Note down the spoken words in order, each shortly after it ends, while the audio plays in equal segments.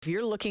If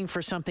you're looking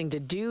for something to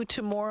do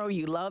tomorrow,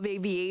 you love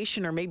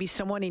aviation, or maybe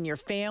someone in your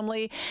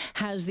family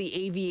has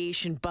the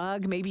aviation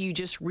bug. Maybe you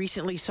just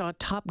recently saw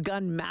Top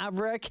Gun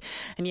Maverick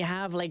and you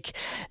have like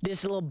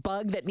this little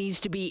bug that needs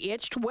to be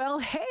itched. Well,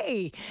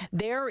 hey,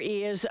 there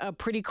is a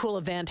pretty cool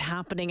event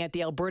happening at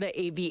the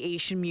Alberta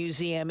Aviation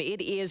Museum.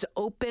 It is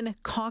Open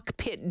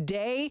Cockpit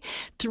Day.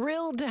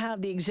 Thrilled to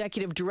have the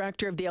executive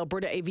director of the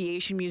Alberta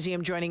Aviation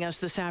Museum joining us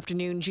this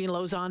afternoon, Jean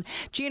Lauzon.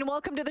 Jean,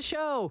 welcome to the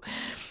show.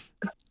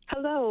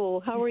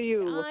 Hello, how are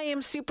you? I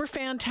am super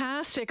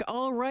fantastic.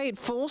 All right,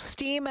 full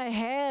steam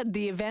ahead.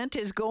 The event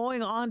is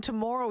going on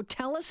tomorrow.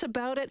 Tell us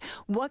about it.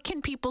 What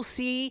can people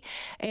see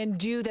and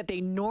do that they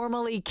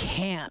normally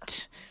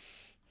can't?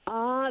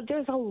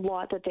 There's a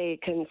lot that they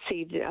can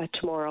see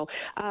tomorrow.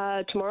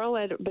 Tomorrow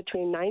at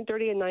between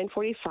 9:30 and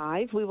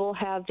 9:45, we will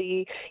have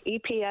the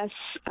EPS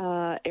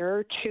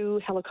Air 2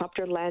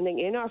 helicopter landing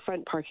in our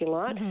front parking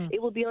lot. Mm-hmm.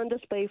 It will be on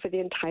display for the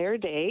entire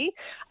day,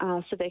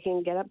 so they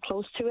can get up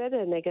close to it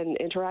and they can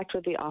interact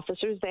with the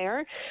officers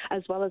there,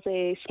 as well as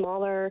a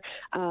smaller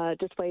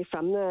display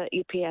from the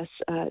EPS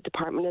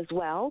department as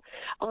well.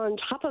 On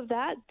top of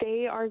that,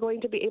 they are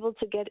going to be able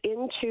to get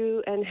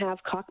into and have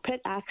cockpit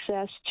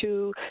access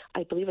to,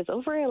 I believe it's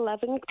over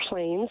 11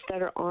 planes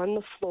that are on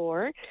the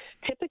floor.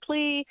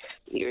 Typically,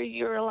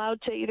 you're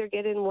allowed to either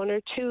get in one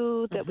or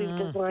two that we've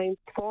designed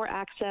for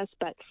access,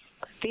 but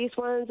these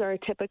ones are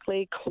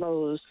typically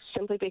closed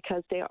simply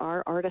because they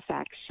are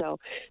artifacts. So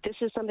this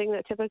is something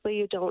that typically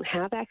you don't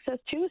have access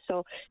to,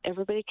 so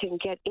everybody can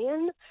get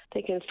in,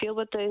 they can feel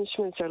what the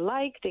instruments are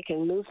like, they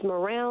can move them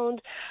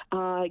around,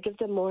 give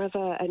them more of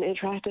an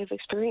interactive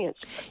experience.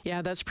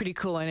 Yeah, that's pretty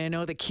cool, and I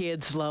know the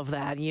kids love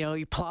that. You know,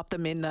 you plop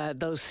them in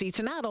those seats,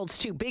 and adults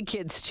too, big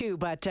kids too,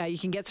 but you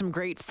can get some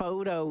great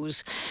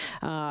photos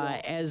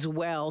as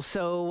well.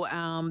 So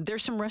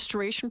there's some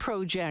restoration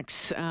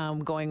projects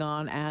going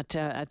on at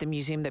the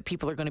museum that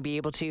people are going to be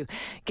able to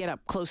get up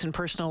close and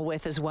personal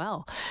with as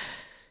well.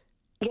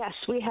 Yes,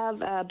 we have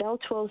Bell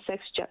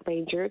 206 Jet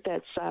Ranger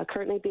that's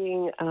currently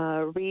being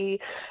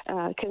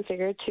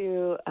reconfigured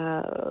to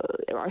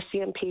our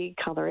CMP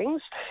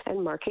colorings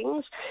and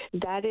markings.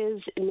 That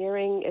is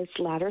nearing its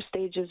latter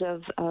stages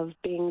of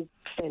being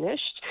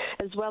finished,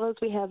 as well as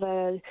we have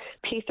a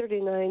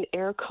P-39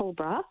 Air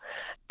Cobra,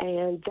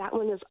 and that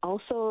one's a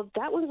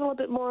little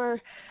bit more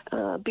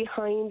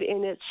behind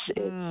in its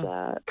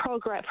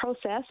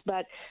process,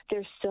 but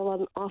there's still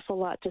an awful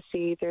lot to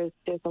see. There's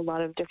a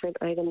lot of different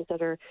items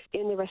that are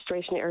in the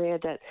restoration area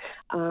that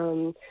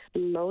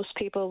most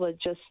people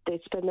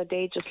they'd spend the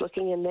day just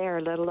looking in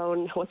there, let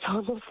alone what's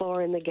on the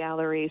floor in the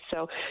gallery.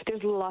 So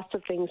there's lots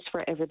of things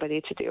for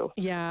everybody to do.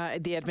 Yeah,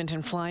 the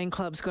Edmonton Flying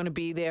Club's going to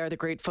be there. The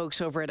great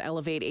folks over at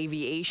Elevate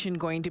Aviation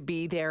going to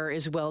be there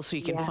as well, so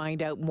you can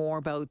find out more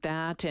about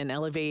that. And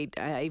Elevate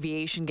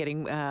Aviation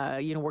getting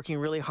working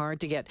really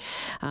hard to get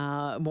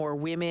more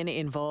women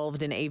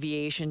involved in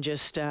aviation,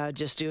 just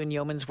doing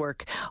yeoman's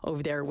work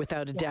over there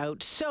without a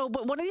doubt. So,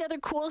 but one of the other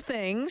cool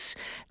things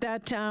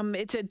that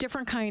it's a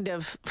different kind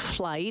of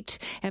flight,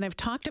 and I've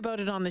talked about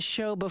it on the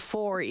show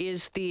before,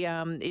 is the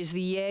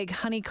YEG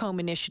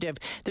Honeycomb Initiative.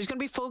 There's going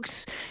to be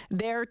folks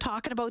there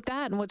talking about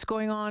that and what's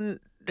going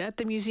on at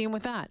the museum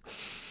with that.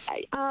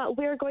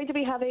 We're going to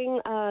be having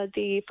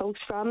the folks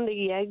from the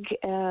YEG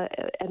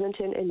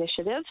Edmonton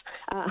Initiative,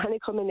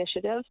 Honeycomb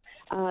Initiative.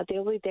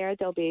 They'll be there.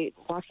 They'll be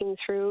walking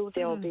through.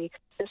 They'll be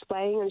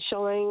displaying and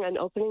showing and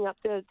opening up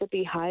the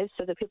beehives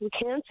so that people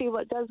can see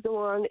what does go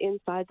on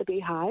inside the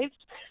beehives.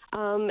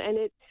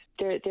 And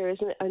there is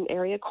an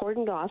area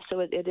cordoned off, so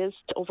it is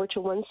over to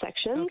one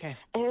section. Okay.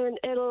 And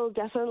it'll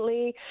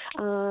definitely,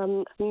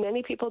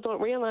 many people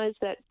don't realize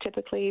that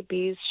typically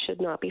bees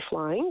should not be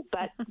flying,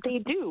 but they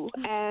do.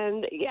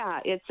 And yeah,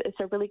 it's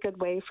a really good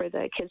way for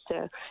the kids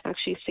to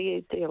actually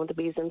see the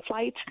bees in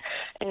flight,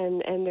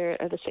 and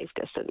they're at a safe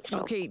distance.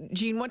 So. Okay,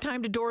 Jean, what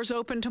time do doors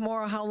open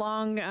tomorrow? How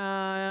long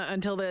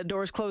until the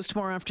doors close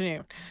tomorrow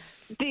afternoon?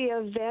 The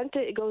event,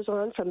 it goes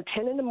on from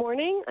 10 in the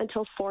morning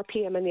until 4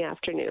 p.m. in the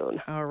afternoon.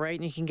 All right,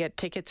 and you can get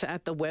tickets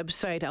at the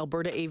website,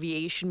 Alberta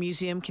Aviation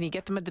Museum. Can you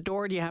get them at the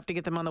door, or do you have to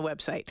get them on the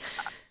website?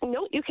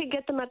 No, you can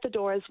get them at the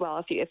door as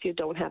well if you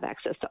don't have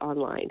access to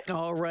online.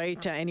 All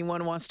right,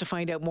 anyone wants to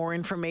find out more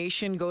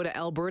information, go to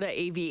Alberta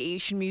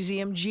Aviation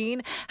Museum.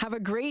 Jean, have a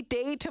great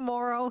day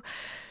tomorrow.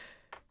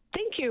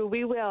 Thank you.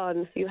 We will.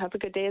 And you have a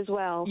good day as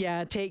well.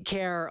 Yeah, take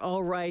care.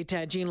 All right.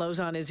 Jean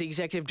Lauzon is the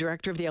executive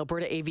director of the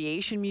Alberta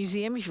Aviation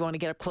Museum. If you want to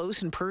get up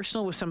close and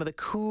personal with some of the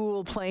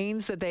cool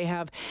planes that they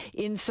have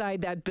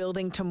inside that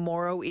building,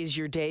 tomorrow is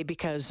your day,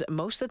 because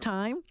most of the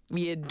time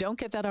you don't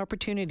get that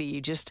opportunity.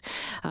 You just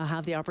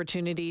have the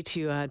opportunity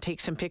to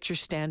take some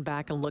pictures, stand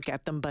back and look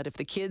at them. But if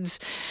the kids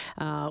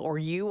or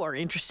you are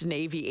interested in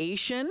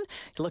aviation,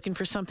 looking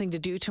for something to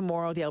do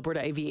tomorrow, the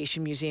Alberta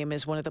Aviation Museum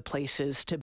is one of the places to